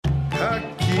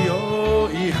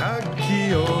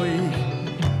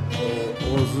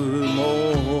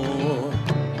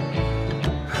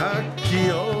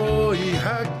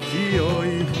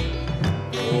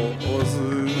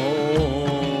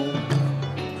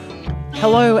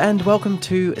Hello and welcome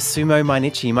to Sumo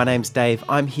Mainichi. My name's Dave.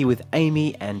 I'm here with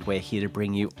Amy and we're here to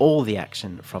bring you all the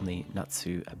action from the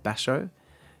Natsu basho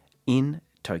in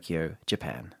Tokyo,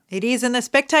 Japan. It is, and the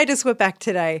spectators were back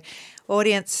today.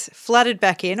 Audience flooded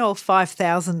back in, all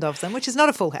 5,000 of them, which is not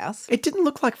a full house. It didn't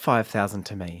look like 5,000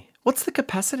 to me. What's the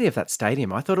capacity of that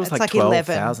stadium? I thought it was like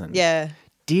 12,000. Yeah.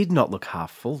 Did not look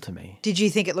half full to me. Did you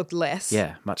think it looked less?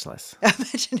 Yeah, much less.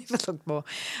 Imagine if it looked more.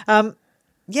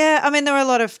 Yeah, I mean, there were a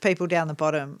lot of people down the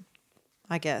bottom,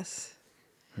 I guess.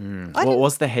 What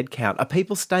was the head count? Are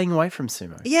people staying away from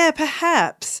sumo? Yeah,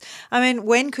 perhaps. I mean,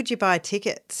 when could you buy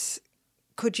tickets?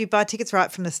 Could you buy tickets right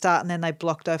from the start and then they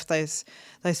blocked off those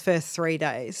first 3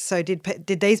 days? So did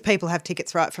these people have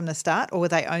tickets right from the start, or were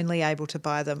they only able to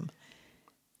buy them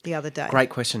the other day? Great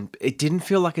question. It didn't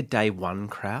feel like a day one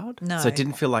crowd. No. So it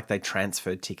didn't feel like they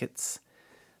transferred tickets.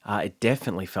 It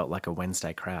definitely felt like a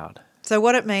Wednesday crowd. So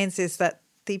what it means is that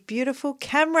the beautiful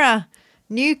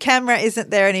new camera isn't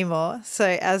there anymore. So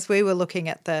as we were looking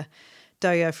at the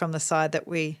doyo from the side that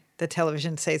the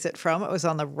television sees it from, it was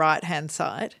on the right-hand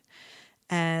side.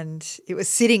 And it was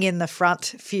sitting in the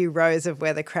front few rows of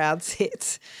where the crowd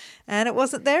sits. And it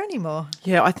wasn't there anymore.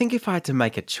 Yeah, I think if I had to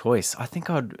make a choice, I think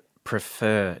I'd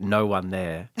prefer no one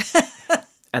there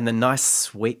and the nice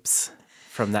sweeps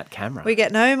from that camera. We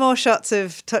get no more shots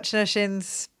of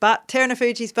Tochinoshin's butt,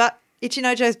 Terunofuji's butt,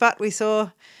 Ichinojo's butt. We saw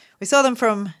them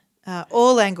from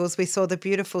all angles. We saw the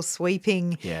beautiful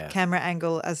sweeping camera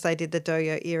angle as they did the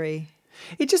doyo iri.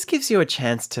 It just gives you a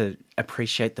chance to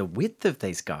appreciate the width of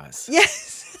these guys.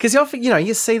 Yes. Because often,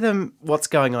 you see them, what's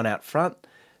going on out front,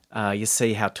 you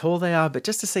see how tall they are, but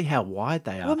just to see how wide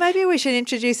they are. Well, maybe we should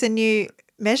introduce a new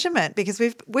measurement, because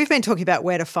we've been talking about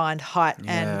where to find height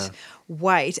and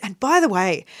weight. And by the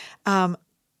way,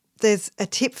 there's a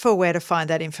tip for where to find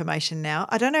that information now.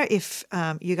 I don't know if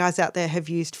you guys out there have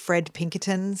used Fred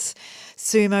Pinkerton's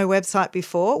sumo website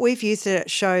before. We've used it. It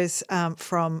shows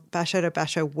from basho to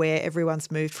basho where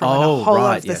everyone's moved from and a whole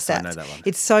lot of the stats. I know that one.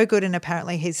 It's so good, and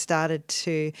apparently he's started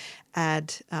to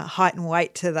add height and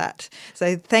weight to that.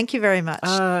 So thank you very much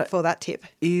for that tip.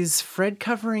 Is Fred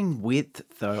covering width,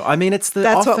 though? I mean, That's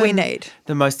what we need.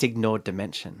 The most ignored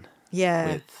dimension.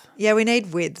 Yeah. Width. Yeah, we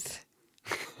need width.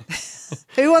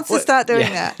 Who wants to start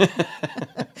doing that?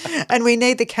 And we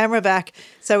need the camera back,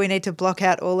 so we need to block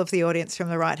out all of the audience from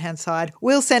the right-hand side.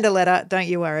 We'll send a letter. Don't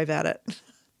you worry about it.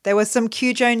 There was some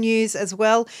Kyujo news as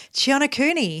well.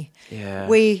 Chionokuni. Yeah.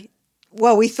 We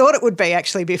thought it would be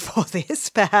actually before this,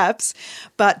 perhaps,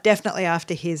 but definitely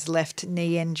after his left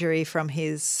knee injury from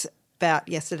his bout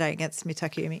yesterday against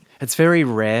Mitakeumi. It's very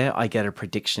rare I get a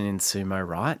prediction in sumo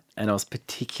right, and I was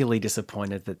particularly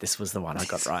disappointed that this was the one I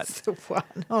got right. That's the one.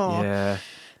 Oh. Yeah.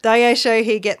 Daisho,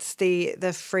 he gets the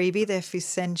freebie, the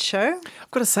Fusensho. I've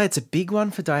got to say, it's a big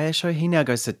one for Daisho. He now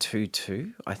goes to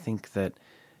 2-2. I think that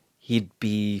he'd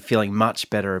be feeling much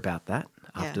better about that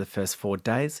after the first 4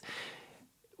 days.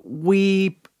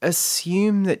 We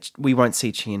assume that we won't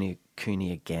see Chionokuni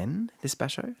again this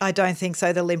basho? I don't think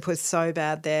so. The limp was so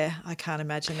bad there. I can't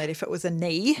imagine that if it was a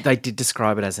knee. They did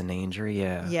describe it as a knee injury,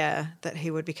 yeah. Yeah, that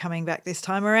he would be coming back this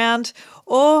time around.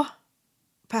 Or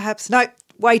perhaps, no,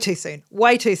 way too soon.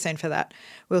 Way too soon for that.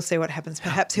 We'll see what happens.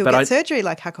 Perhaps he'll get surgery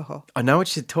like Hakuho. I know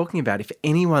what you're talking about. If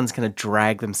anyone's going to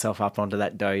drag themselves up onto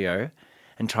that doyo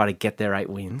and try to get their 8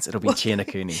 wins, it'll be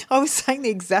Chionokuni. I was saying the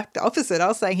exact opposite. I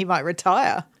was saying he might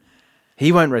retire.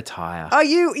 He won't retire. Oh,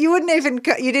 you didn't even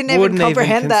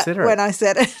comprehend that when I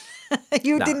said it.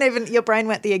 Your brain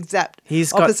went the exact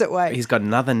opposite way. He's got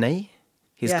another knee.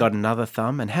 He's got another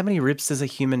thumb. And how many ribs does a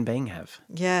human being have?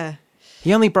 Yeah.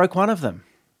 He only broke one of them.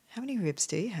 How many ribs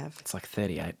do you have? It's like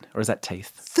 38. Or is that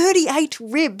teeth? 38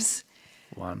 ribs.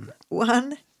 1.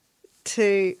 1,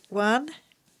 2, 1.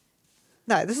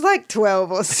 No, this is like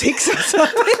 12 or 6 or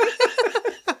something.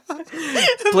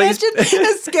 Imagine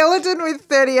a skeleton with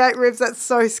 38 ribs. That's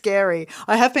so scary.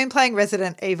 I have been playing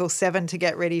Resident Evil 7 to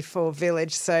get ready for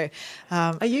Village, so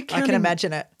I can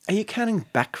imagine it. Are you counting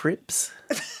back ribs?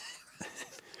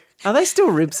 Are they still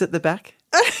ribs at the back?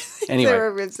 I don't think there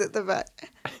are ribs at the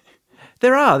back.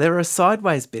 There are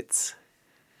sideways bits,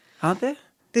 aren't there?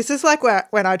 This is like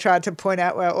when I tried to point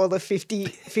out where all the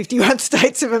 51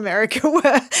 states of America were.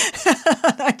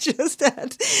 I just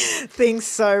had things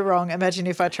so wrong. Imagine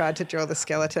if I tried to draw the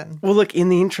skeleton. Well, look, in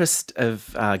the interest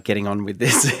of getting on with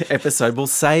this episode, we'll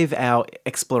save our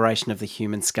exploration of the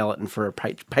human skeleton for a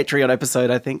Patreon episode,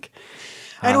 I think.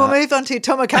 And we'll move on to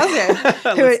Tomokaze,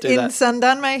 who in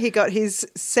Sandanme, he got his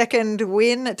second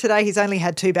win today. He's only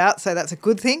had 2 bouts, so that's a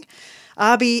good thing.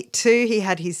 Abi, 2, he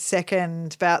had his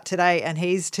second bout today and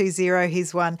he's 2-0,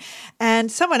 he's won.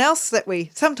 And someone else that we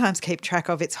sometimes keep track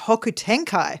of, it's Hoku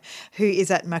Tenkai, who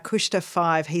is at Makushita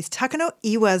 5. He's Takano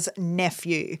Iwa's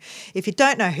nephew. If you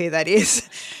don't know who that is,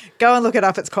 go and look it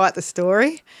up. It's quite the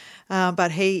story.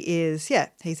 But he's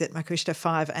at Makushita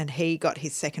 5 and he got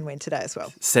his second win today as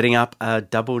well. Setting up a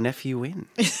double nephew win.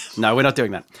 No, we're not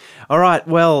doing that. All right,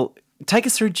 well, take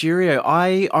us through Juryo.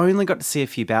 I only got to see a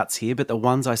few bouts here, but the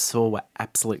ones I saw were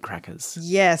absolute crackers.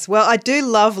 Yes, well, I do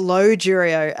love low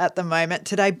Juryo at the moment.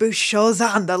 Today,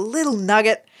 Bushozan, the little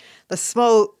nugget, the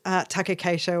small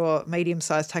Takakeisho or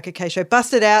medium-sized Takakeisho,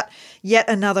 busted out yet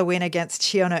another win against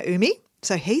Chiona Umi.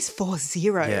 So he's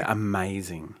 4-0. Yeah,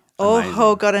 amazing.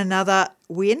 Oho got another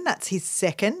win. That's his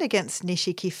second against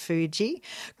Nishiki Fuji.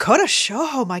 Kota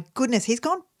Shoho, my goodness, he's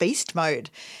gone beast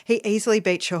mode. He easily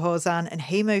beat Shohozan and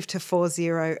he moved to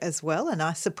 4-0 as well. A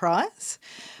nice surprise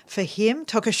for him.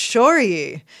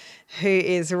 Tokushoryu, who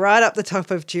is right up the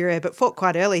top of Juryo, but fought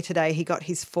quite early today. He got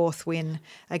his fourth win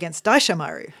against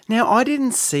Daishomaru. Now, I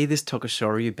didn't see this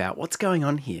Tokushoryu bout. What's going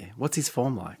on here? What's his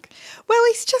form like? Well,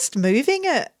 he's just moving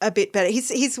a bit better.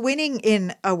 He's winning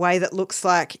in a way that looks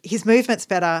like his movement's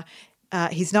better.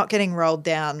 He's not getting rolled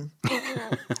down.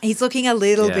 He's looking a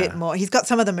little bit more. He's got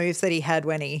some of the moves that he had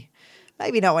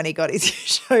maybe not when he got his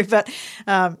show, but,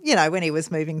 when he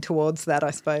was moving towards that,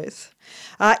 I suppose.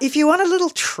 If you want a little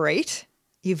treat,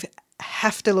 you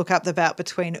have to look up the bout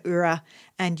between Ura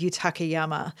and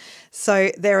Yutakayama.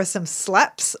 So there are some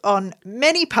slaps on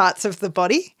many parts of the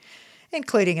body,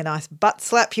 including a nice butt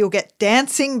slap. You'll get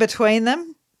dancing between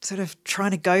them, sort of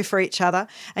trying to go for each other,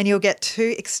 and you'll get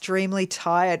two extremely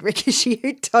tired Rikishi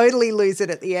who totally lose it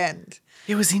at the end.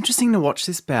 It was interesting to watch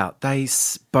this bout. They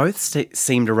both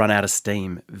seemed to run out of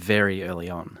steam very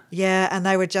early on. Yeah, and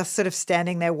they were just sort of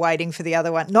standing there waiting for the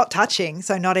other one, not touching,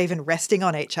 so not even resting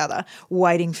on each other,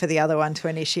 waiting for the other one to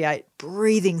initiate,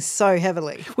 breathing so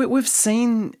heavily. We've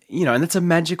seen, and it's a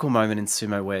magical moment in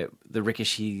sumo where the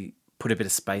Rikishi put a bit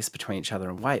of space between each other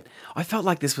and wait. I felt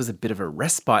like this was a bit of a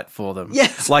respite for them.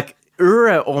 Yes. Like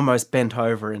Ura almost bent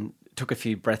over and took a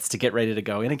few breaths to get ready to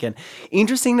go in again.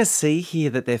 Interesting to see here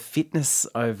that their fitness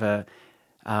over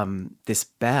this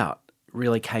bout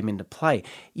really came into play.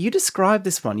 You described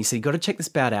this one. You said, you got to check this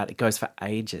bout out. It goes for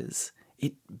ages.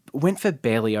 It went for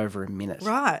barely over a minute.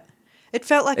 Right. It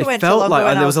felt like it went felt for longer like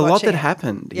when there I was a lot that watching.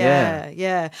 happened.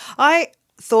 Yeah. I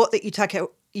thought that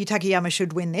Yutakayama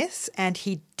should win this, and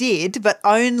he did, but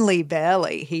only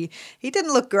barely. He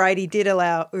didn't look great. He did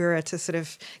allow Ura to sort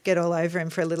of get all over him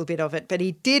for a little bit of it, but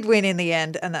he did win in the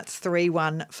end, and that's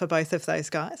 3-1 for both of those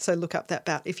guys. So look up that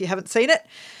bout if you haven't seen it.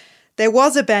 There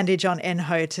was a bandage on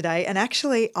Enho today, and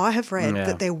actually I have read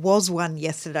that there was one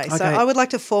yesterday. Okay. So I would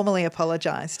like to formally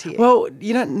apologise to you. Well,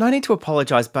 no need to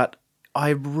apologise, but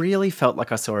I really felt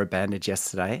like I saw a bandage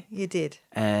yesterday. You did.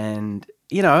 And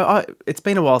it's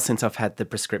been a while since I've had the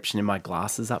prescription in my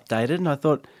glasses updated, and I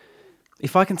thought,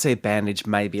 if I can see a bandage,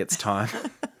 maybe it's time.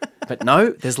 But no,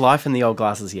 there's life in the old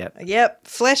glasses yet. Yep,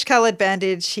 flesh-coloured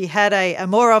bandage. He had a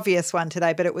more obvious one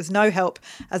today, but it was no help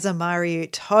as Amariu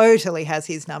totally has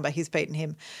his number. He's beaten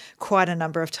him quite a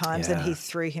number of times and he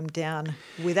threw him down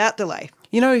without delay.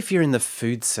 If you're in the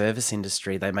food service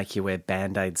industry, they make you wear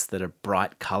Band-Aids that are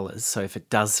bright colours, so if it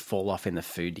does fall off in the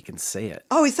food, you can see it.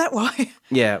 Oh, is that why?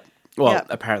 Yeah. Well,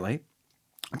 apparently.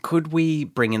 Could we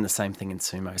bring in the same thing in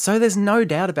sumo? So there's no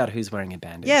doubt about who's wearing a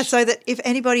bandage. Yeah, so that if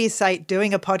anybody is, say,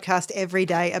 doing a podcast every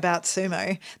day about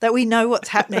sumo, that we know what's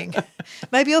happening.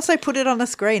 Maybe also put it on the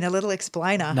screen, a little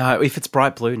explainer. No, if it's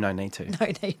bright blue, no need to. No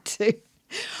need to.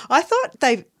 I thought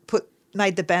they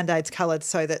made the Band-Aids coloured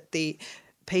so that the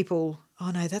people... Oh,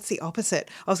 no, that's the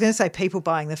opposite. I was going to say people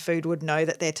buying the food would know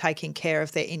that they're taking care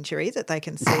of their injury, that they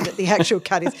can see that the actual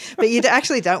cut is. But you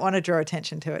actually don't want to draw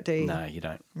attention to it, do you? No, you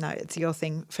don't. No, it's your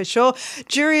thing for sure.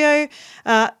 Juryo,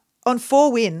 on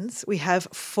 4 wins, we have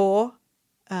 4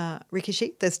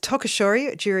 Rikishi. There's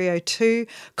Tokushoryu, Juryo 2,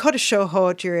 Kota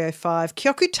Shoho, Juryo 5,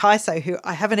 Kyoku Taiso, who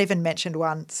I haven't even mentioned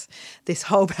once this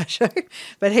whole basho,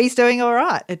 but he's doing all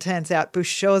right, it turns out.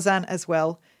 Bushozan as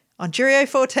well. On Juryo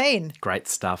 14. Great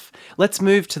stuff. Let's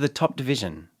move to the top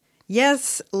division.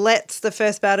 Yes, the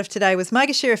first bout of today was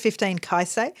Maegashira 15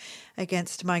 Kaisei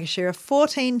against Maegashira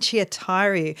 14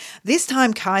 Chiyotairyu. This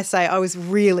time Kaisei, I was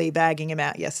really bagging him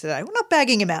out yesterday. Well, not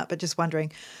bagging him out, but just wondering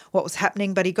what was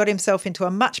happening. But he got himself into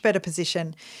a much better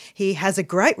position. He has a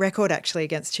great record actually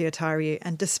against Chiyotairyu.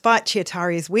 And despite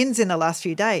Chiyotaryu's wins in the last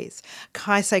few days,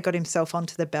 Kaisei got himself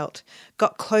onto the belt,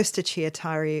 got close to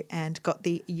Chiyotairyu and got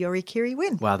the Yorikiri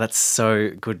win. Wow, that's so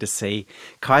good to see.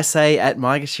 Kaisei at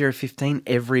Maegashira 15,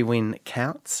 every win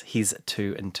counts. He's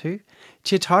 2-2.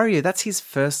 Chiotaryu, that's his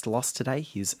first loss today.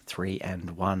 He's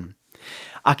 3-1.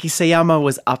 Akiseyama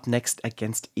was up next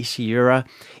against Ishiura.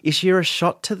 Ishiura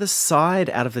shot to the side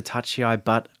out of the tachiai,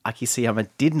 but Akiseyama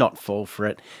did not fall for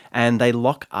it, and they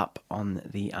lock up on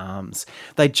the arms.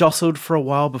 They jostled for a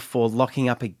while before locking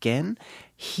up again.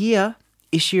 Here,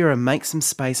 Ishiura makes some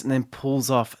space and then pulls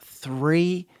off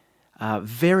three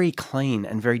very clean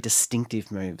and very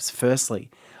distinctive moves.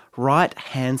 Firstly, right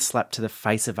hand slap to the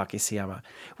face of Akiseyama,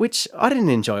 which I didn't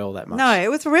enjoy all that much. No, it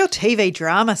was a real TV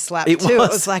drama slap too. Was. It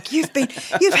was like, you've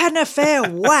had an affair,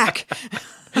 whack.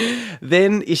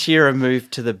 Then Ishiura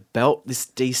moved to the belt. This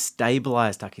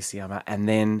destabilized Akiseyama, and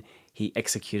then he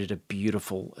executed a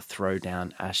beautiful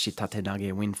throwdown, a shitate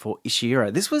nage win for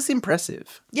Ishiura. This was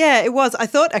impressive. Yeah, it was. I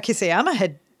thought Akiseyama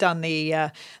had done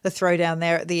the throwdown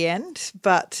there at the end,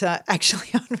 but actually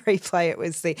on replay it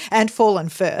was and fallen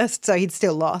first, so he'd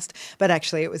still lost, but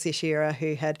actually it was Ishiura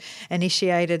who had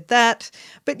initiated that.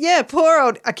 But yeah, poor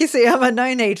old Akiseyama,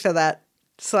 no need for that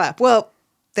slap. Well,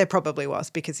 there probably was,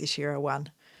 because Ishiura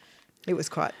won. It was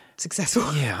quite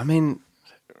successful. Yeah, I mean,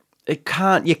 you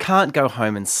can't go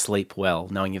home and sleep well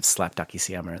knowing you've slapped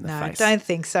Akiseyama in the face. No, don't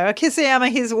think so. Akiseyama,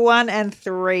 he's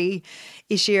 1-3.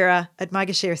 Ishiura at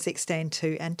Maegashira 16,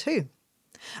 2-2.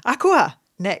 Aqua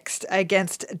next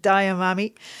against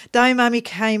Daiamami. Daiamami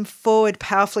came forward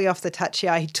powerfully off the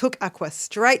tachiai. He took Aqua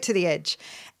straight to the edge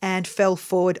and fell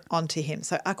forward onto him.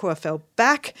 So Aqua fell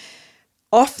back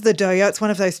off the doyo. It's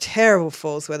one of those terrible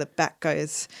falls where the back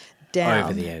goes down.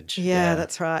 Over the edge. Yeah,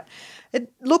 that's right. It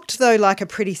looked, though, like a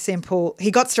pretty simple...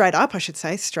 He got straight up, I should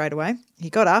say, straight away. He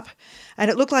got up,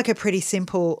 and it looked like a pretty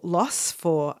simple loss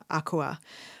for Aqua.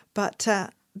 But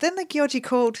then the Gyoji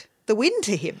called the win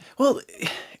to him. Well,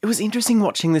 it was interesting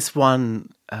watching this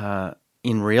one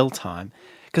in real time,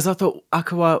 because I thought,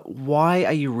 Aqua, why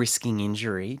are you risking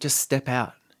injury? Just step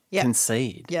out,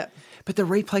 concede. Yeah. But the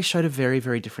replay showed a very,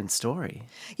 very different story.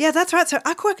 Yeah, that's right. So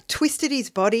Aqua twisted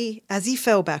his body as he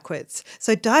fell backwards.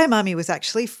 So Daiamami was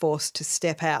actually forced to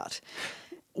step out.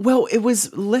 Well, it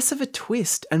was less of a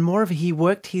twist and more of he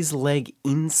worked his leg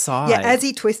inside. Yeah, as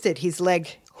he twisted, his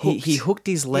leg hooked. He hooked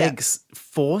his legs,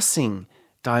 forcing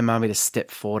Daiamami to step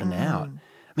forward and out.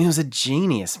 I mean, it was a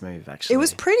genius move, actually. It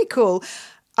was pretty cool.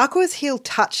 Aqua's heel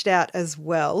touched out as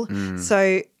well.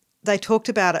 So they talked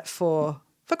about it for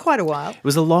quite a while. It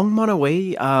was a long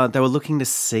mono-e. They were looking to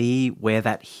see where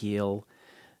that heel,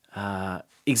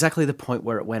 exactly the point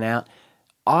where it went out.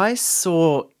 I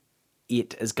saw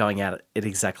it as going out at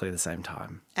exactly the same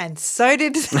time. And so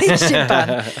did the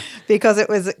Shimpan, because it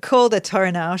was called a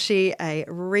Torinaoshi, a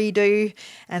redo.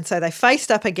 And so they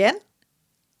faced up again.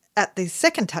 At the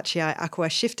second tachiai, Aqua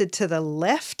shifted to the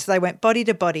left. They went body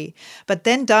to body. But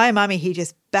then Daiamami, he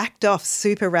just backed off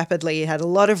super rapidly. He had a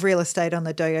lot of real estate on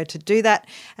the doyo to do that,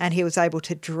 and he was able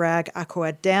to drag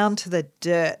Aqua down to the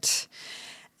dirt.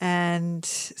 And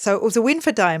so it was a win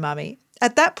for Daiamami.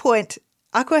 At that point,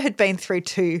 Aqua had been through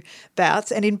 2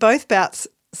 bouts, and in both bouts,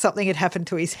 something had happened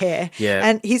to his hair. Yeah.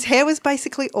 And his hair was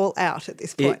basically all out at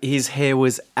this point. His hair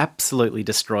was absolutely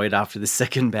destroyed after the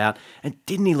second bout. And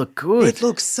didn't he look good? It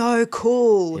looked so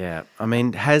cool. Yeah. I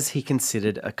mean, has he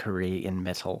considered a career in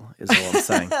metal is all I'm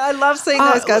saying. I love seeing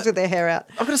those guys with their hair out.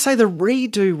 I've got to say, the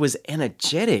redo was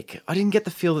energetic. I didn't get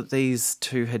the feel that these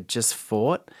two had just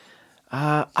fought.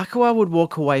 Aqua would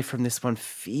walk away from this one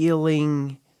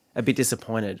feeling a bit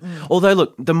disappointed. Although,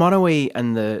 look, the mono-e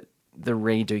and the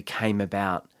redo came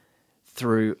about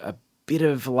through a bit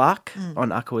of luck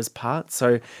on Aqua's part.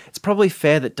 So it's probably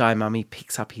fair that Daiamami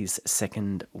picks up his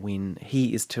second win.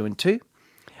 He is 2-2.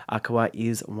 Aqua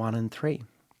is 1-3.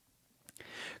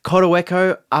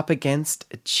 Kotoeko up against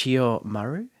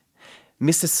Chiyomaru.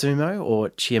 Mr. Sumo, or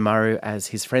Chiyomaru as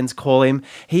his friends call him,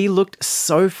 he looked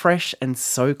so fresh and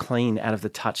so clean out of the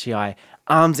tachiai,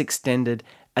 arms extended,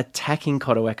 attacking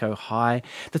Kotoeko high.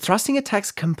 The thrusting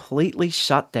attacks completely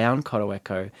shut down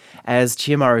Kotoeko as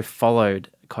Chiyomaru followed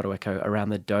Kotoeko around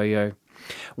the doyo.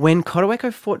 When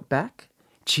Kotoeko fought back,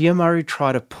 Chiyomaru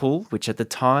tried a pull, which at the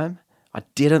time I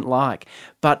didn't like,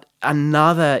 but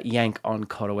another yank on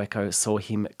Kotoeko saw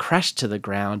him crash to the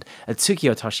ground. A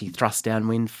Tsukiyotoshi thrust down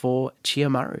win for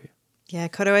Chiyomaru. Yeah,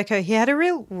 Kotoeko, he had a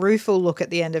real rueful look at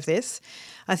the end of this.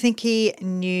 I think he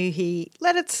knew he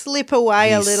let it slip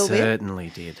away a little bit. He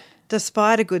certainly did.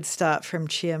 Despite a good start from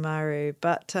Chiyomaru.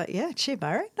 But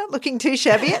Chiyomaru, not looking too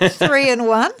shabby at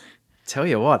 3-1. Tell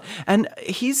you what. And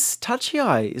his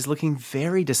tachiai is looking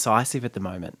very decisive at the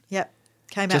moment. Yep.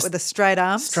 Came out with the straight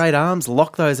arms. Straight arms,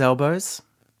 lock those elbows,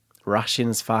 rush in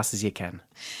as fast as you can.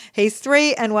 He's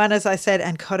 3-1, as I said,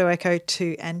 and Kotoeko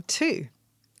 2-2.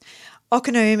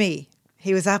 Okinoumi,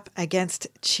 He was up against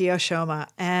Chiyoshoma.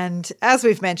 And as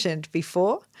we've mentioned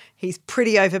before, he's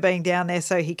pretty over being down there,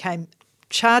 so he came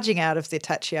charging out of the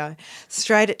Tachiai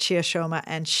straight at Chiyoshoma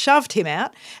and shoved him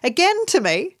out. Again, to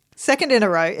me, second in a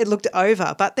row, it looked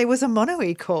over, but there was a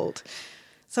mono-e called.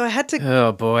 So I had to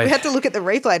we had to look at the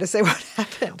replay to see what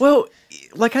happened. Well,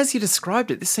 like as you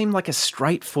described it, this seemed like a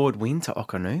straightforward win to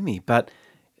Okonomi, but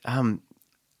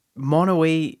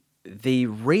mono-e, the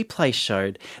replay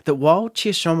showed that while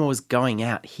Chiyoshoma was going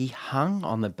out, he hung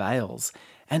on the bales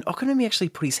and Okonomi actually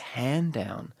put his hand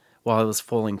down while he was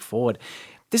falling forward.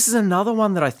 This is another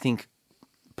one that I think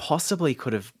possibly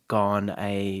could have gone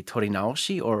a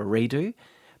torinaoshi or a redo,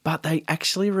 but they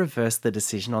actually reversed the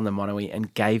decision on the mono-e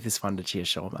and gave this one to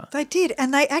Chiyoshoma. They did,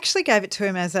 and they actually gave it to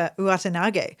him as a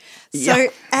uatanage. So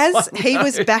as he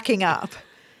was backing up,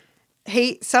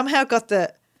 he somehow got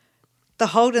the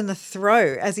hold and the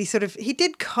throw as he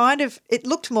did kind of, it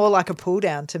looked more like a pull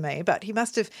down to me, but he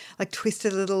must have like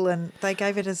twisted a little and they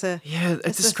gave it as a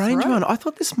it's a strange one. I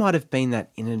thought this might have been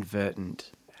that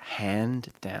inadvertent hand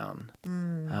down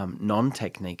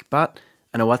non-technique, but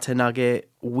an Owatenage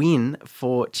win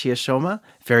for Chiyoshoma.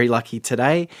 Very lucky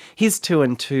today. He's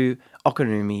 2-2,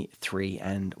 Okonomi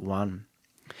 3-1.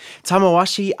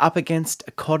 Tamawashi up against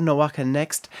Koronowaka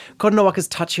next. Koronowaka's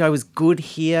Tachiai was good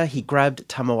here. He grabbed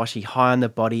Tamawashi high on the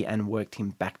body and worked him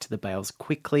back to the bales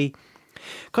quickly.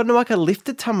 Koronowaka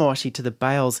lifted Tamawashi to the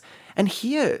bales, and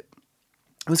here it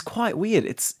was quite weird.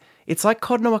 It's like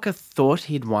Koronowaka thought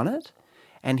he'd won it,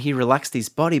 and he relaxed his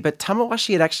body, but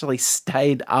Tamawashi had actually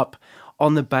stayed up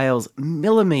on the bales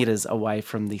millimetres away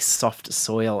from the soft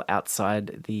soil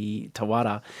outside the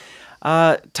Tawara.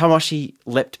 Tamawashi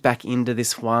leapt back into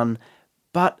this one,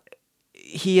 but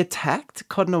he attacked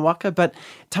Koronowaka, but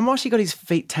Tamawashi got his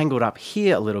feet tangled up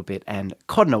here a little bit, and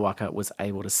Koronowaka was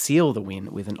able to seal the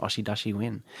win with an oshidashi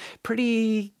win.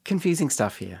 Pretty confusing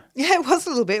stuff here. Yeah, it was a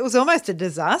little bit. It was almost a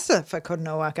disaster for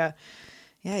Koronowaka.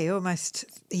 Yeah,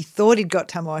 he thought he'd got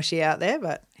Tamawashi out there,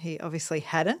 but he obviously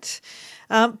hadn't.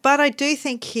 But I do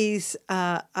think he's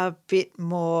a bit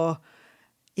more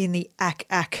in the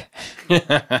ack.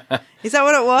 Is that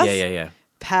what it was? Yeah.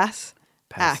 Pass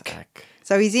ack.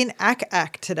 So he's in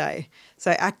ack today.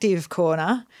 So active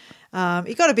corner.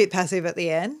 He got a bit passive at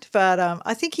the end, but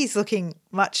I think he's looking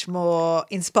much more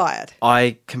inspired.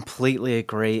 I completely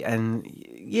agree. And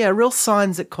yeah, real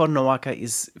signs that Koronowaka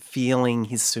is feeling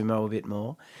his sumo a bit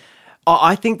more.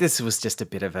 I think this was just a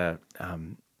bit of a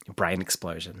brain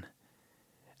explosion.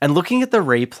 And looking at the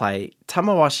replay,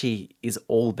 Tamawashi is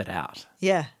all but out.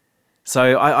 Yeah.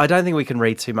 So I don't think we can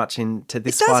read too much into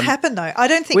this one. It does happen, though. I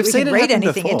don't think we can read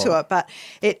anything into it, but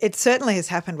it certainly has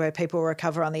happened where people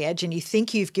recover on the edge and you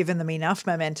think you've given them enough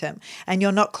momentum and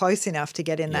you're not close enough to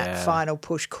get in that final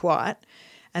push quite.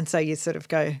 And so you sort of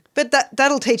go, but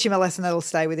that'll teach him a lesson that'll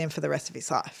stay with him for the rest of his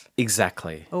life.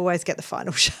 Exactly. Always get the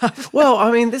final shove. Well,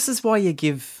 I mean, this is why you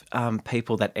give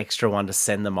people that extra one to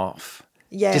send them off.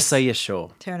 Yes. Just so you're sure.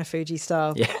 Terunofuji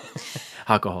style. Yeah.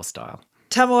 Alcohol style.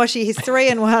 Tamawashi, he's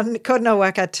 3-1.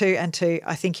 Koronowaka 2-2.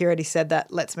 I think you already said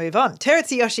that. Let's move on.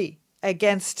 Terutsuyoshi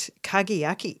against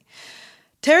Kageyaki.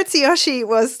 Terutsuyoshi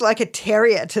was like a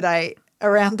terrier today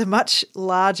around the much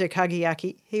larger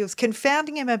Kageyaki. He was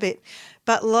confounding him a bit,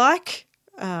 but like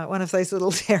one of those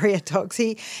little terrier dogs,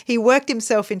 he worked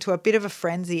himself into a bit of a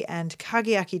frenzy and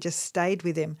Kageyaki just stayed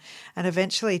with him. And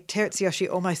eventually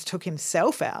Terutsuyoshi almost took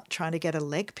himself out trying to get a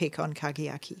leg pick on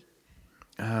Kageyaki.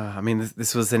 I mean,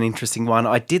 this was an interesting one.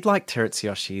 I did like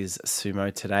Terutsuyoshi's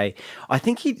sumo today. I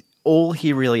think all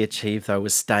he really achieved, though,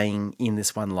 was staying in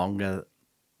this one longer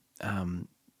than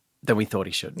we thought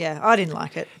he should. Yeah, I didn't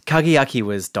like it. Kageyaki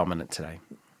was dominant today.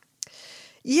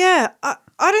 Yeah, I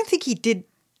don't think he did.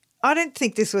 I don't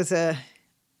think this was a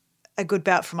good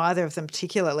bout from either of them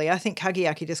particularly. I think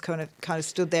Kageyaki just kind of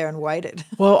stood there and waited.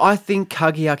 Well, I think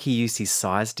Kageyaki used his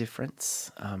size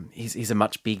difference. He's a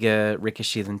much bigger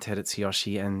Rikishi than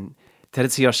Terutsuyoshi, and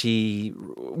Terutsuyoshi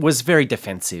was very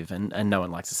defensive, and no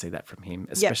one likes to see that from him,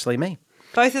 especially me.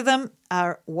 Both of them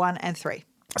are 1 and 3.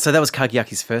 So that was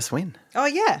Kageyaki's first win. Oh,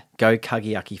 yeah. Go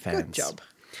Kageyaki fans. Good job.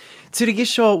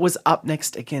 Tsurugisho was up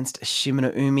next against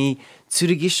Shimano-umi.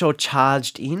 Tsurugisho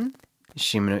charged in.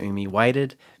 Shimano-umi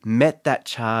waited, met that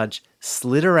charge,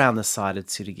 slid around the side of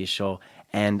Tsurugisho,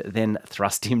 and then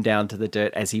thrust him down to the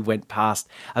dirt as he went past.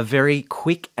 A very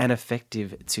quick and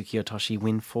effective Tsukiyotoshi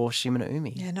win for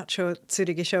Shimano-umi. Yeah, not sure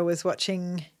Tsurugisho was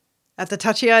watching at the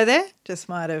Tachiai there. Just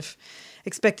might have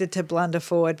expected to blunder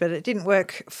forward, but it didn't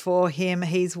work for him.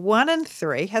 He's 1 and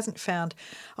 3, hasn't found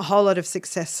a whole lot of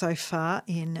success so far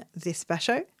in this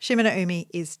basho. Shimano-umi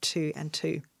is 2 and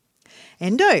 2.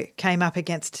 Endo came up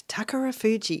against Takara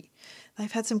Fuji.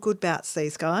 They've had some good bouts,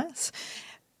 these guys.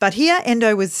 But here,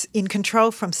 Endo was in control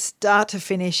from start to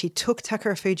finish. He took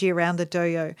Takarafuji around the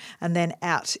doyo and then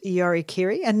out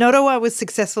Yorikiri. And Nodowa was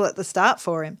successful at the start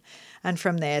for him. And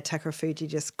from there, Takarafuji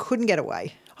just couldn't get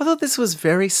away. I thought this was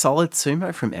very solid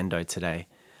sumo from Endo today.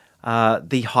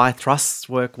 The high thrusts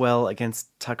work well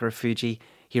against Takarafuji.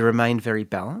 He remained very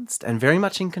balanced and very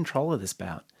much in control of this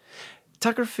bout.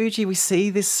 Takarafuji, we see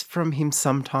this from him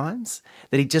sometimes,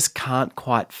 that he just can't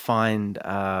quite find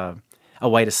a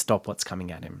way to stop what's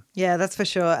coming at him. Yeah, that's for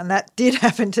sure. And that did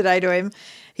happen today to him.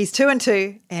 He's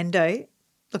 2-2. Endo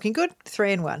looking good,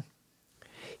 3-1.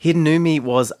 Hidenoumi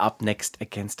was up next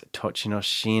against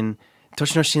Tochinoshin.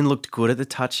 Tochinoshin looked good at the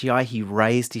tachi-ai. He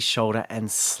raised his shoulder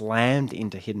and slammed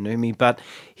into Hidenoumi, but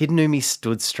Hidenoumi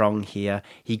stood strong here.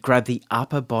 He grabbed the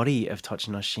upper body of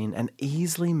Tochinoshin and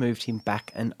easily moved him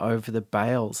back and over the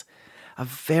bales. A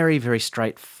very, very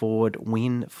straightforward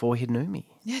win for Hidenoumi.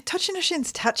 Yeah,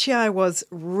 Tochinoshin's tachi-ai was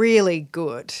really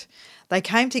good. They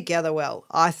came together well,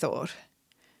 I thought.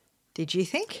 Did you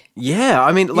think? Yeah,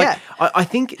 I mean, like, yeah. I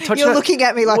think... You're looking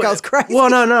at me like I was crazy. Well,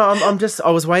 no, I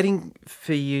was waiting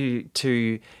for you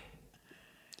to...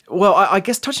 Well, I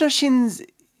guess Tochinoshin's,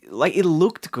 like, it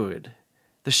looked good.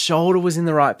 The shoulder was in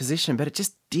the right position, but it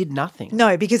just did nothing.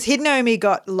 No, because Hidenoumi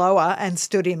got lower and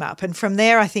stood him up. And from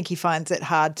there, I think he finds it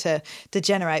hard to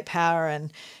generate power,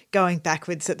 and going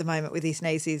backwards at the moment with his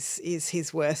knees is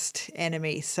his worst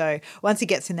enemy. So once he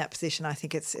gets in that position, I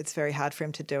think it's very hard for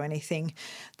him to do anything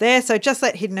there. So just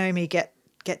let Hidenoumi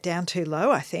get down too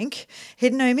low, I think.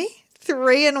 Hidenoumi,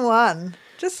 3-1.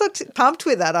 Just looked pumped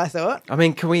with that, I thought. I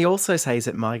mean, can we also say he's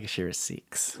at Maegashira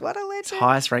 6? What a legend. It's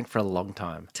highest rank for a long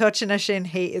time. Tochinoshin,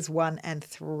 he is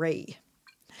 1-3.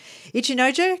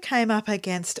 Ichinojo came up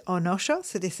against Onosho.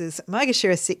 So this is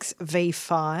Maegashira 6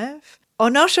 v5.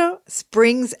 Onosho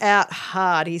springs out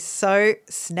hard. He's so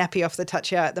snappy off the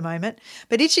tachi-ai at the moment.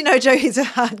 But Ichinojo is a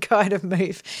hard kind of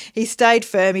move. He stayed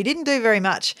firm. He didn't do very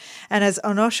much. And as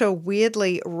Onosho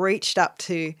weirdly reached up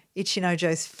to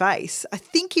Ichinojo's face, I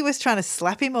think he was trying to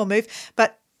slap him or move,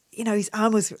 but, you know, his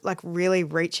arm was like really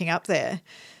reaching up there.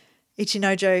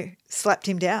 Ichinojo slapped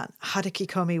him down.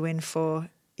 Harakikomi win for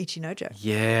Ichinojo.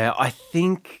 Yeah, I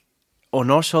think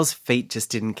Onosho's feet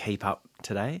just didn't keep up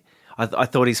today. I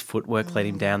thought his footwork let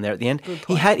him down there at the end.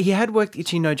 He had worked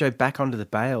Ichinojo back onto the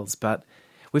bales, but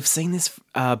we've seen this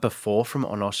before from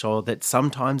Onosho, that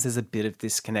sometimes there's a bit of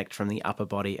disconnect from the upper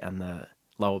body and the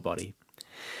lower body.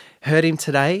 Heard him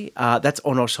today. That's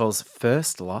Onosho's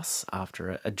first loss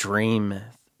after a dream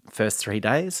first 3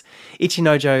 days.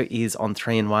 Ichinojo is on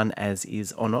 3-1, as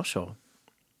is Onosho.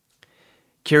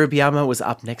 Kiribayama was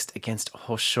up next against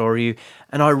Hoshoryu,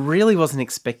 and I really wasn't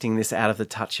expecting this out of the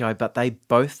tachi-ai, but they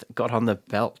both got on the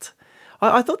belt.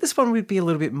 I thought this one would be a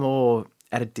little bit more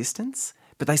at a distance,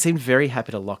 but they seemed very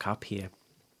happy to lock up here.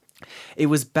 It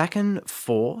was back and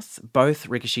forth, both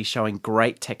rikishi showing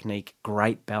great technique,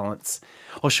 great balance.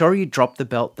 Hoshoryu dropped the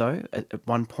belt though. At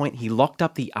one point, he locked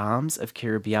up the arms of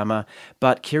Kiribayama,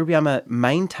 but Kiribayama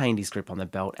maintained his grip on the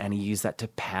belt, and he used that to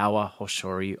power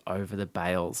Hoshoryu over the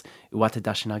bales. Uwata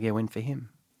Dashinage win for him.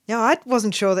 Yeah, I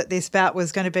wasn't sure that this bout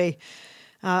was going to be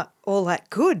all that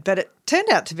good, but it turned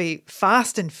out to be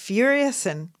fast and furious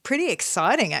and pretty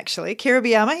exciting, actually.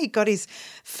 Kiribayama, he got his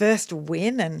first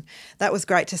win, and that was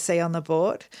great to see on the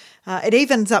board. It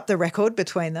evens up the record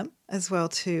between them as well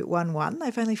to 1-1.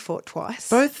 They've only fought twice.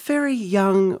 Both very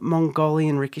young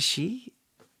Mongolian rikishi.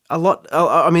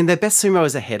 Their best sumo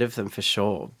is ahead of them for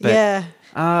sure. But,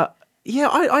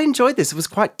 I enjoyed this. It was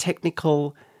quite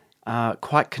technical,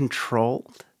 quite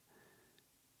controlled,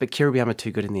 but Kiribayama too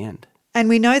good in the end. And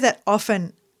we know that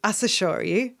often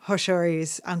Asashoryu,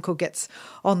 Hoshoryu's uncle, gets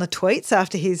on the tweets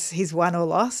after he's won or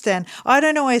lost, and I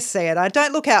don't always see it. I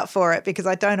don't look out for it because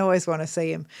I don't always want to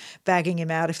see him bagging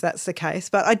him out if that's the case.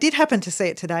 But I did happen to see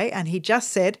it today, and he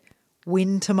just said,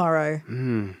 win tomorrow.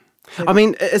 So, I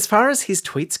mean, as far as his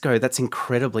tweets go, that's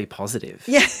incredibly positive.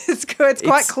 Yeah, it's good. It's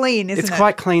quite clean, isn't it? It's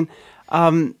quite clean.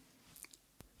 And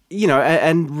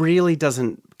really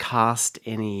doesn't cast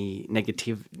any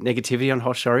negativity on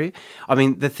Hoshoryu. I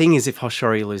mean, the thing is, if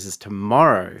Hoshoryu loses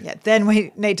tomorrow... Yeah, then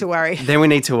we need to worry.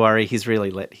 He's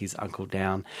really let his uncle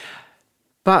down.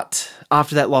 But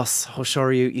after that loss,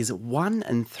 Hoshoryu is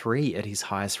 1-3 at his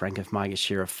highest rank of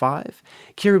Maegashira 5.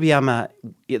 Kiribayama,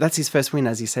 that's his first win,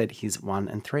 as you said, he's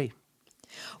 1-3.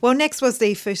 Well, next was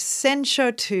the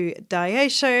Fusensho to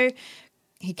Daisho.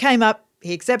 He came up,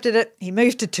 he accepted it, he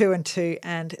moved to 2-2,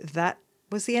 and that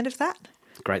was the end of that.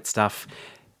 Great stuff.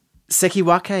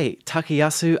 Sekiwake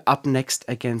Takayasu up next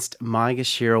against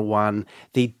Maegashira 1,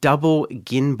 the double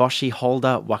Ginboshi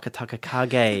holder Wakataka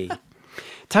Kage.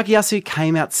 Takayasu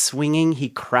came out swinging. He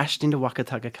crashed into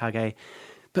Wakataka Kage.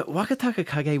 But Wakataka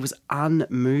Kage was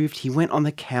unmoved. He went on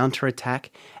the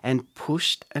counterattack and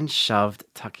pushed and shoved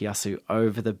Takayasu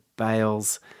over the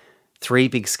bales. 3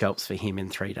 big scalps for him in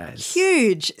 3 days.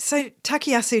 Huge. So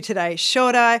Takayasu today,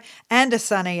 Shodai and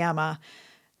Asanayama,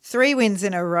 3 wins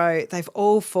in a row. They've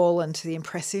all fallen to the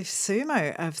impressive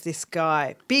sumo of this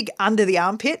guy. Big under the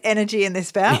armpit energy in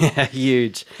this bout. Yeah,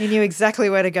 huge. He knew exactly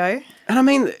where to go. And I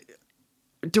mean,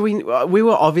 we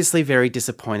were obviously very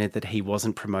disappointed that he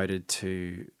wasn't promoted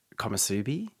to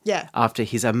Komusubi. Yeah. After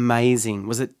his amazing,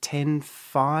 was it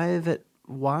 10-5 at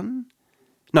 1?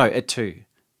 No, at 2.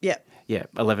 Yeah. Yeah,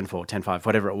 11-4, 10-5,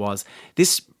 whatever it was.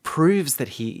 This proves that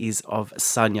he is of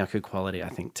Sanyaku quality, I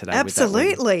think, today.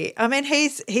 Absolutely. I mean,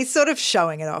 he's sort of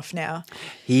showing it off now.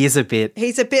 He is a bit.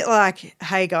 He's a bit like,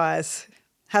 hey, guys,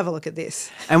 have a look at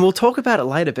this. And we'll talk about it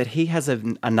later, but he has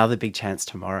another big chance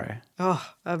tomorrow. Oh,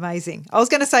 amazing. I was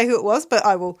going to say who it was, but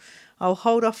I'll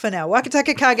hold off for now.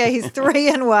 Wakataka Kage, he's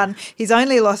 3-1. He's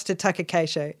only lost to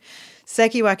Takakeisho.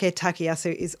 Sekiwake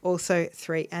Takayasu is also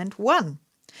 3-1.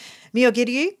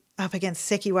 Myogiryu up against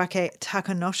Sekiwake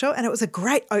Takanosho, and it was a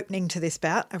great opening to this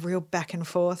bout, a real back and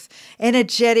forth,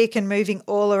 energetic and moving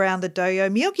all around the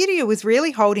doyo. Myogiryu was really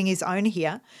holding his own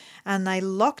here, and they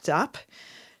locked up.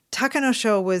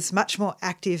 Takanosho was much more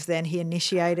active than he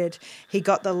initiated. He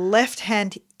got the left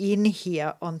hand in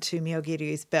here onto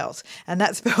Myogiryu's belt, and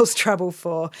that spells trouble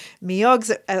for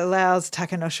Myogs. It allows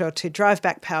Takanosho to drive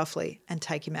back powerfully and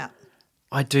take him out.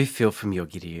 I do feel for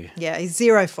Myogiryu. Yeah, he's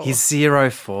 0-4. He's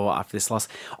 0-4 after this loss.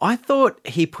 I thought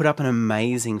he put up an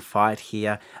amazing fight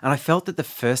here, and I felt that the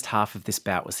first half of this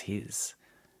bout was his.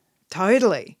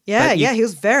 Totally. Yeah, he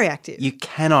was very active. You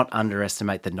cannot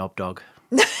underestimate the knob dog.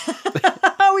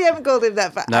 We haven't called him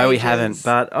that for No, ages. we haven't.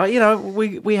 But,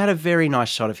 we had a very nice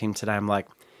shot of him today. I'm like,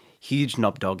 huge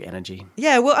knob dog energy.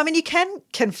 Yeah, well, I mean, you can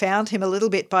confound him a little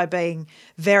bit by being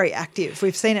very active.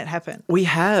 We've seen it happen. We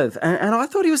have. And I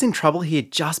thought he was in trouble here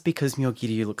just because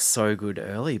Myogiryu looked so good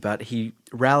early. But he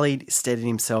rallied, steadied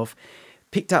himself,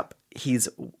 picked up his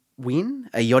win,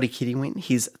 a Yorikiri win.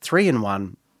 He's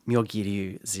 3-1,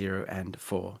 Myogiryu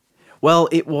 0-4. Well,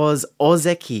 it was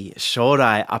Ozeki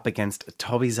Shodai up against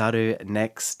Tobizaru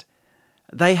next.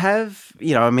 They have,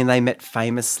 they met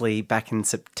famously back in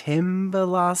September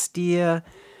last year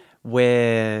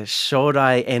where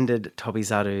Shodai ended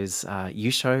Tobizaru's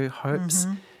Yusho hopes.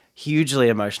 Mm-hmm. Hugely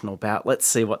emotional bout. Let's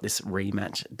see what this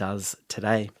rematch does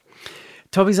today.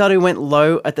 Tobizaru went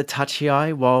low at the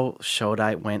tachiai while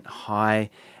Shodai went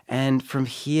high. And from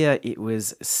here, it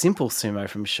was simple sumo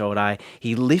from Shodai.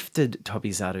 He lifted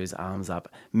Tobizaru's arms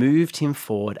up, moved him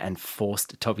forward, and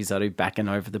forced Tobizaru back and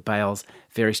over the bales.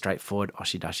 Very straightforward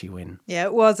Oshidashi win. Yeah,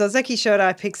 it was. Ozeki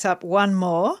Shodai picks up one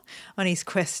more on his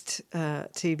quest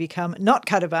to become not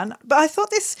Kataban. But I thought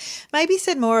this maybe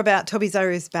said more about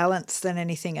Tobizaru's balance than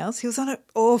anything else. He was on an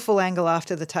awful angle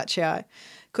after the tachiai.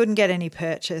 Couldn't get any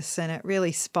purchase, and it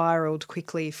really spiraled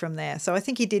quickly from there. So I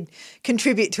think he did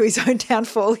contribute to his own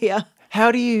downfall here.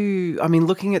 How do you,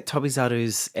 looking at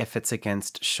Tobizaru's efforts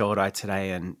against Shodai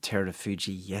today and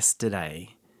Terunofuji yesterday,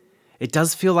 it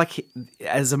does feel like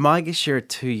as a Maegashira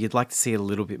 2, you'd like to see a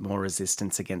little bit more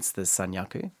resistance against the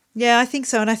Sanyaku. Yeah, I think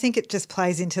so. And I think it just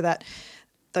plays into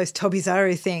those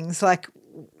Tobizaru things. Like,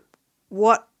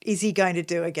 what is he going to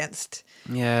do against?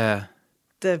 Yeah.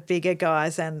 The bigger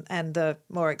guys and the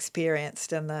more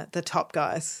experienced and the top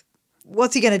guys.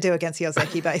 What's he going to do against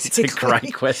Ozeki, basically? It's a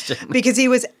great question. Because he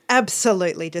was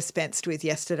absolutely dispensed with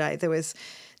yesterday. There was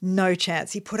no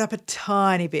chance. He put up a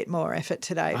tiny bit more effort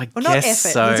today. Not effort.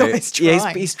 So. He's always trying.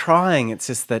 Yeah, he's trying. It's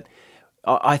just that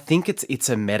I think it's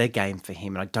a meta game for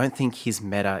him, and I don't think his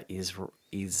meta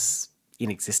is in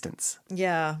existence.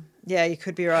 Yeah, you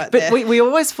could be right but there. But we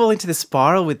always fall into the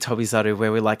spiral with Tobizaru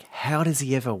where we're like, how does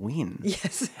he ever win?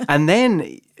 Yes. And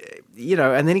then,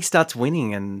 and then he starts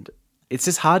winning, and it's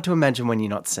just hard to imagine when you're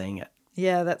not seeing it.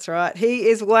 Yeah, that's right. He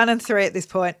is 1-3 at this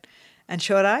point, and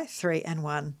Shodai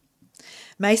 3-1.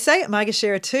 Meisei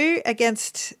Maegashira 2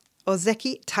 against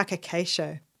Ozeki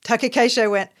Takakeisho. Takakeisho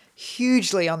went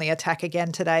hugely on the attack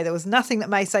again today. There was nothing that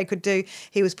Meisei could do.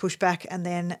 He was pushed back and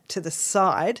then to the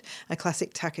side, a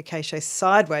classic Takakeisho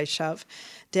sideways shove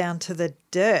down to the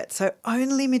dirt. So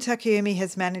only Mitakeumi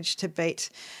has managed to beat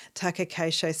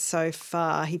Takakeisho so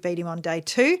far. He beat him on day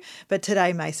 2, but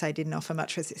today Meisei didn't offer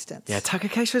much resistance. Yeah,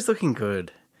 Takakeisho's looking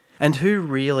good. And who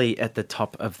really at the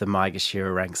top of the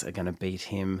Maegashira ranks are going to beat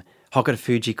him? Hokuto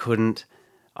Fuji couldn't.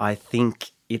 I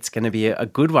think it's going to be a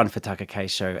good one for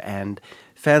Takakeisho, and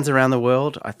fans around the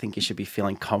world, I think you should be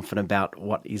feeling confident about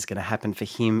what is going to happen for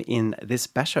him in this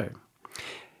basho.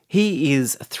 He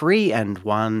is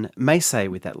 3-1. Meisei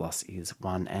with that loss is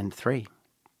 1-3.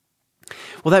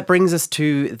 Well, that brings us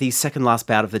to the second last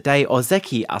bout of the day.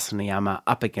 Ozeki Asanoyama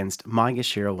up against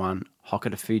Maegashira 1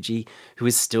 Hokuto Fuji, who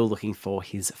is still looking for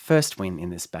his first win in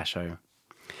this basho.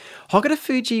 Hokuto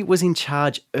Fuji was in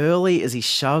charge early as he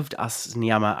shoved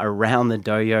Asanoyama around the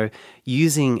doyo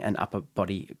using an upper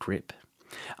body grip.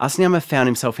 Asanoyama found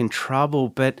himself in trouble,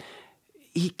 but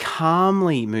he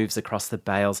calmly moves across the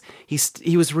bales.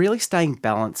 He was really staying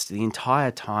balanced the entire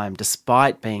time,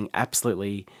 despite being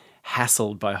absolutely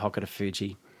hassled by Hokuto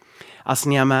Fuji.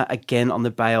 Asanoyama, again on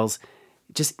the bales,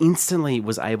 just instantly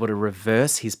was able to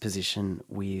reverse his position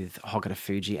with Hokuto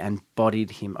Fuji and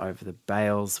bodied him over the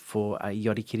bales for a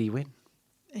yorikiri win.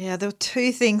 Yeah, there were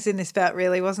two things in this bout,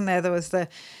 really, wasn't there? There was the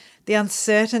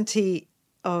uncertainty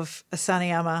of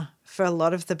Asanoyama for a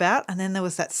lot of the bout, and then there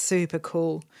was that super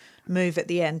cool move at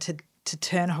the end to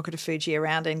turn Hokuto Fuji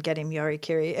around and get him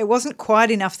yorikiri. It wasn't quite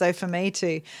enough, though, for me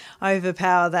to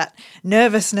overpower that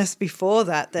nervousness before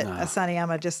that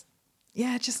Asanoyama just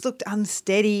looked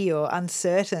unsteady or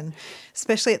uncertain,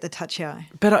 especially at the tachiai.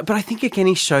 But I think, again,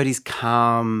 he showed his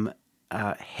calm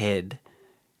head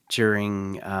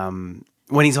during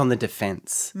when he's on the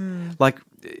defence. Like,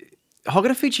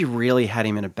 Hokuto Fuji really had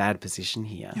him in a bad position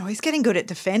here. Oh, he's getting good at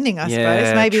defending, I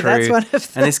suppose. Maybe true. That's one of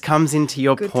the And this comes into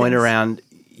your point things. Around,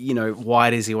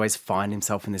 why does he always find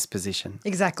himself in this position?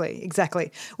 Exactly.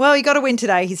 Well, he got a win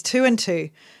today. He's 2-2.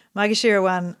 Maegashira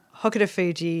 1, Hokuto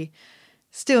Fuji,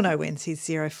 still no wins. He's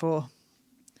 0-4.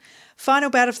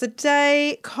 Final bout of the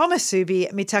day,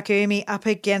 Komusubi Mitakeumi up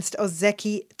against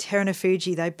Ozeki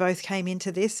Terunofuji. They both came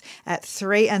into this at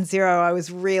 3-0. I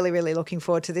was really, really looking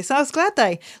forward to this. I was glad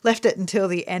they left it until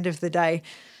the end of the day.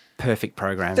 Perfect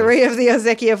programming. 3 of the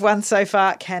Ozeki have won so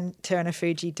far. Can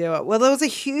Terunofuji do it? Well, there was a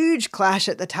huge clash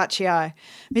at the tachiai.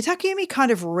 Mitakeumi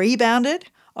kind of rebounded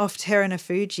off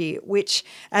Terunofuji, which,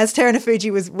 as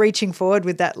Terunofuji was reaching forward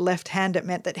with that left hand, it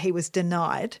meant that he was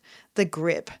denied the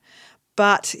grip.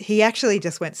 But he actually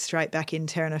just went straight back in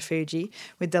Terunofuji.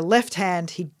 With the left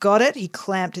hand, he got it. He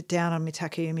clamped it down on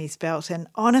Mitakeumi's belt. And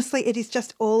honestly, it is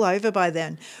just all over by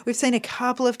then. We've seen a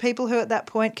couple of people who at that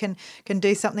point can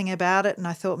do something about it. And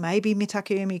I thought maybe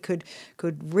Mitakeumi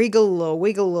could wriggle or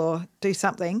wiggle or do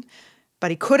something.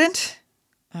 But he couldn't.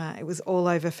 It was all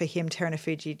over for him.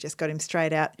 Terunofuji just got him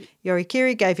straight out.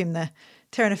 Yorikiri gave him the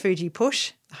Terunofuji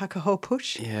push, the Hakuho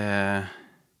push. Yeah.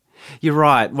 You're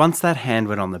right. Once that hand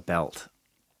went on the belt,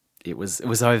 it was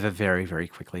over very, very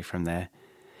quickly from there.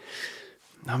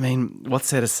 I mean,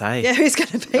 what's there to say? Yeah, who's going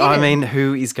to beat him? I mean,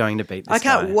 who is going to beat this I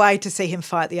can't guy? wait to see him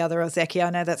fight the other Ozeki. I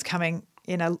know that's coming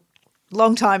in a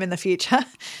long time in the future,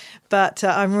 but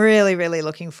I'm really, really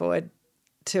looking forward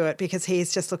to it because he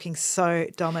is just looking so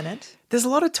dominant. There's a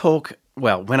lot of talk.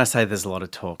 Well, when I say there's a lot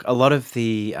of talk, a lot of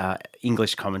the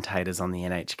English commentators on the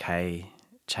NHK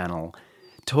channel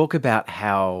talk about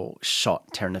how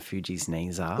shot Terunofuji's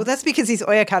knees are. Well, that's because his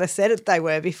Oyakata said it they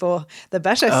were before the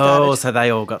basho started. Oh, so they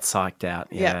all got psyched out.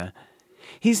 Yeah.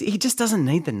 He just doesn't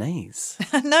need the knees.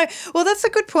 No. Well, that's a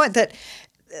good point that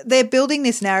they're building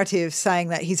this narrative saying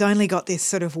that he's only got this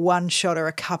sort of one shot or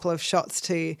a couple of shots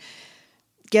to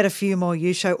get a few more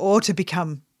Yusho or to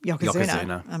become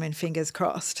Yokozuna. I mean, fingers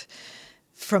crossed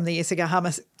from the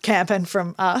Isagahama camp and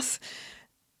from us.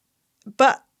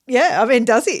 But yeah, I mean,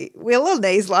 does he? Will the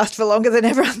knees last for longer than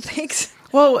everyone thinks?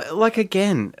 Well, like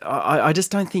again, I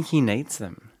just don't think he needs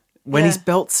them. When his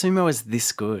belt sumo is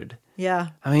this good. Yeah.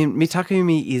 I mean,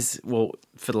 Mitakeumi is, well,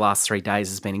 for the last 3 days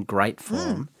has been in great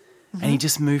form. And he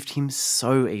just moved him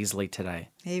so easily today.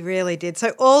 He really did.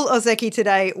 So all Ozeki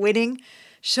today winning.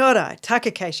 Shodai,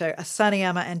 Takakeisho,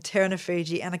 Asanoyama and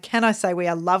Terunofuji. And can I say we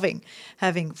are loving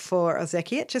having 4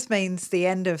 Ozeki. It just means the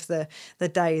end of the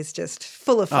day is just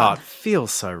full of fun. Oh, it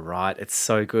feels so right. It's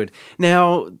so good.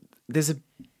 Now, there's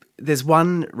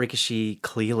one Rikishi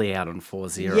clearly out on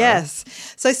 4-0. Yes.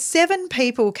 So 7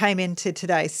 people came into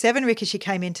today. 7 Rikishi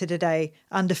came into today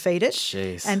undefeated.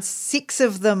 Jeez. And 6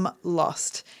 of them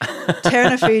lost.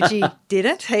 Terunofuji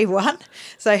didn't. He won.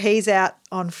 So he's out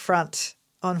on front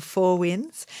on 4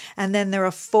 wins. And then there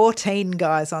are 14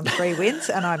 guys on 3 wins,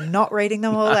 and I'm not reading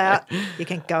them all out. You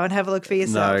can go and have a look for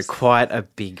yourselves. No, quite a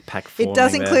big pack forming It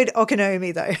does there. include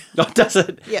Okinoumi, though. Oh, does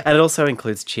it? Yeah. And it also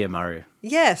includes Chiyomaru.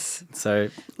 Yes. So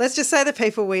let's just say the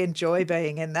people we enjoy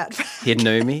being in that.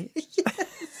 Hidenoumi.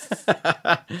 Yes.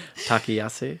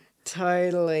 Takayasu.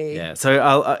 Totally. Yeah. So,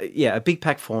 a big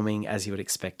pack forming as you would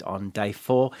expect on day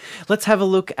 4. Let's have a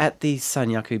look at the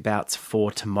Sanyaku bouts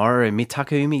for tomorrow.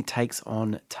 Mitakeumi takes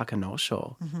on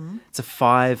Takanosho. It's a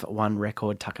 5-1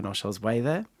 record Takanosho's way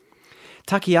there.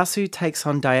 Takayasu takes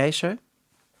on Daisho.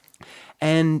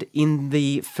 And in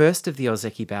the first of the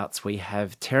Ozeki bouts, we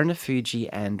have Terunofuji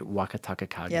and Wakataka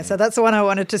Kage. Yeah, so that's the one I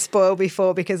wanted to spoil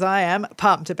before because I am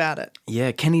pumped about it.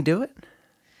 Yeah, can he do it?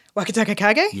 Wakataka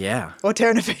Kage? Yeah. Or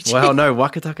Terunofuji? Well, no,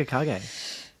 Wakataka Kage.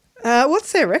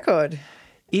 What's their record?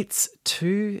 It's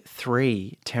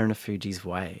 2-3 Terunofuji's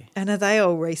way. And are they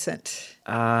all recent?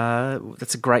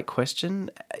 That's a great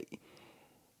question.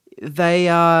 They've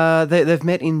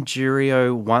met in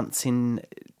Juryo once in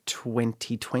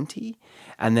 2020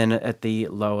 and then at the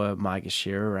lower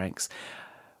Maegashira ranks.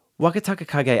 Wakataka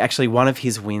Kage, actually one of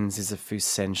his wins is a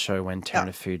Fusensho when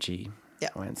Terunofuji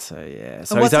went. So, yeah.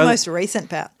 So and what's the most recent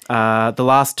bout? The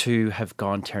last two have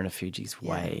gone Terunofuji's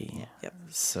way. Yeah. Yep.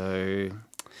 So...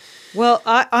 Well,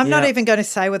 I'm not even going to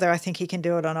say whether I think he can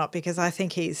do it or not because I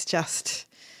think he's just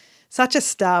such a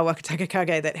star, Wakataka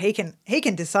Kage, that he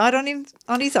can decide on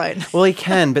his own. Well, he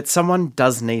can, but someone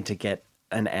does need to get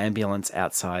an ambulance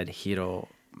outside Hiro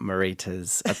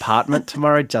Morita's apartment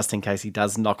tomorrow, just in case he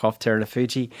does knock off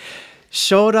Terunofuji.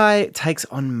 Shodai takes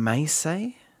on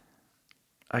Meisei.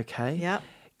 Okay. Yeah.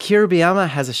 Kiribiyama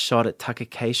has a shot at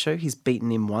Takakeisho. He's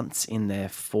beaten him once in their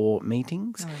 4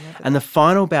 meetings. And the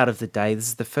final bout of the day, this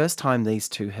is the first time these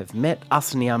two have met,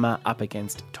 Asuniyama up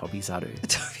against Tobizaru.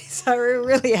 Tobizaru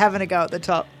really having a go at the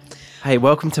top. Hey,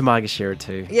 welcome to Maegashira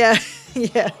 2. Yeah.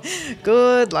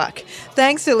 Good luck.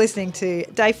 Thanks for listening to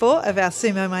day 4 of our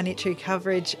Sumo Mainichi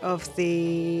coverage of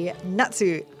the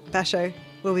Natsu basho.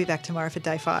 We'll be back tomorrow for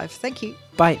day 5. Thank you.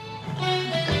 Bye.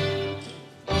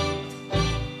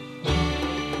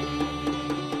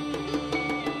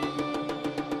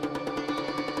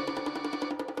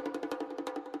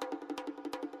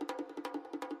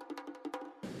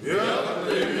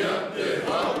 Yeah.